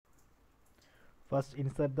First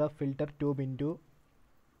insert the filter tube into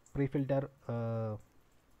pre-filter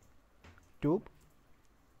tube.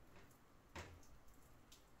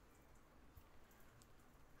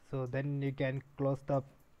 So then you can close the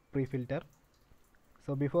pre-filter.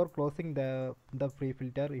 So before closing the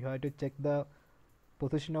pre-filter, you have to check the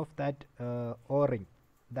position of that O-ring,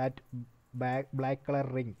 that black color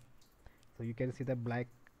ring. So you can see the black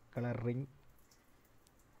color ring.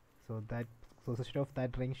 So that position of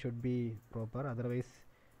that ring should be proper, otherwise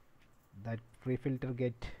that pre-filter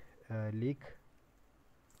get leak.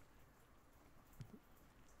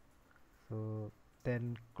 So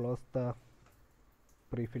then close the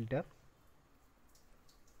pre-filter.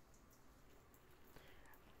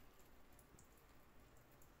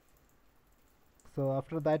 So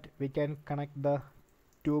after that we can connect the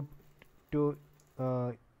tube to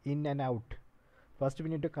in and out. First we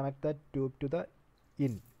need to connect the tube to the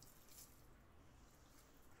in.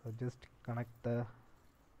 So just connect the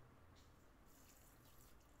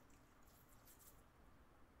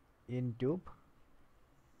in tube.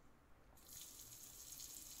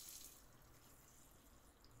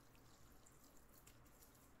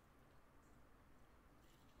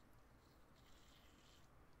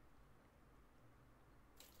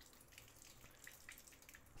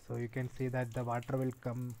 So you can see that the water will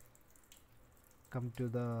come to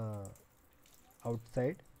the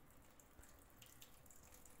outside.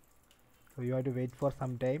 So you have to wait for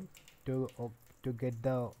some time to get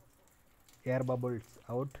the air bubbles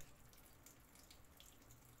out.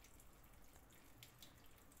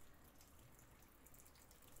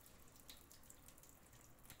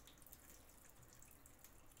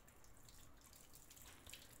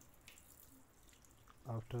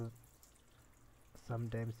 After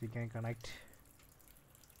sometimes you can connect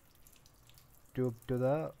tube to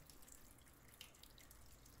the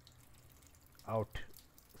out.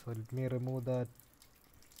 So let me remove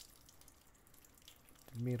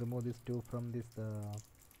this tube from this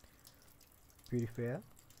purifier.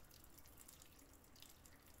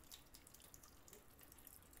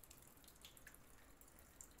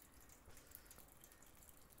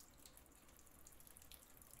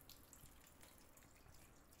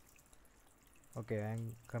 Okay, I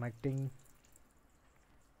am connecting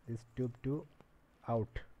this tube to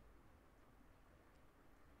out.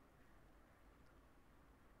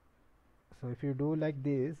 So if you do like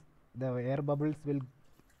this, the air bubbles will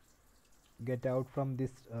get out from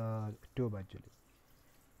this tube actually.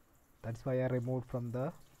 That's why I removed from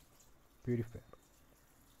the purifier.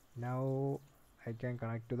 Now I can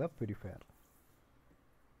connect to the purifier.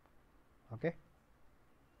 Okay.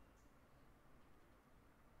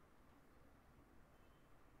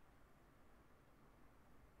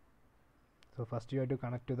 So first you have to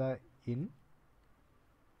connect to the in,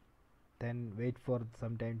 then wait for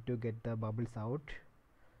some time to get the bubbles out,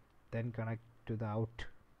 then connect to the out.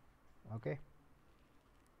 Okay.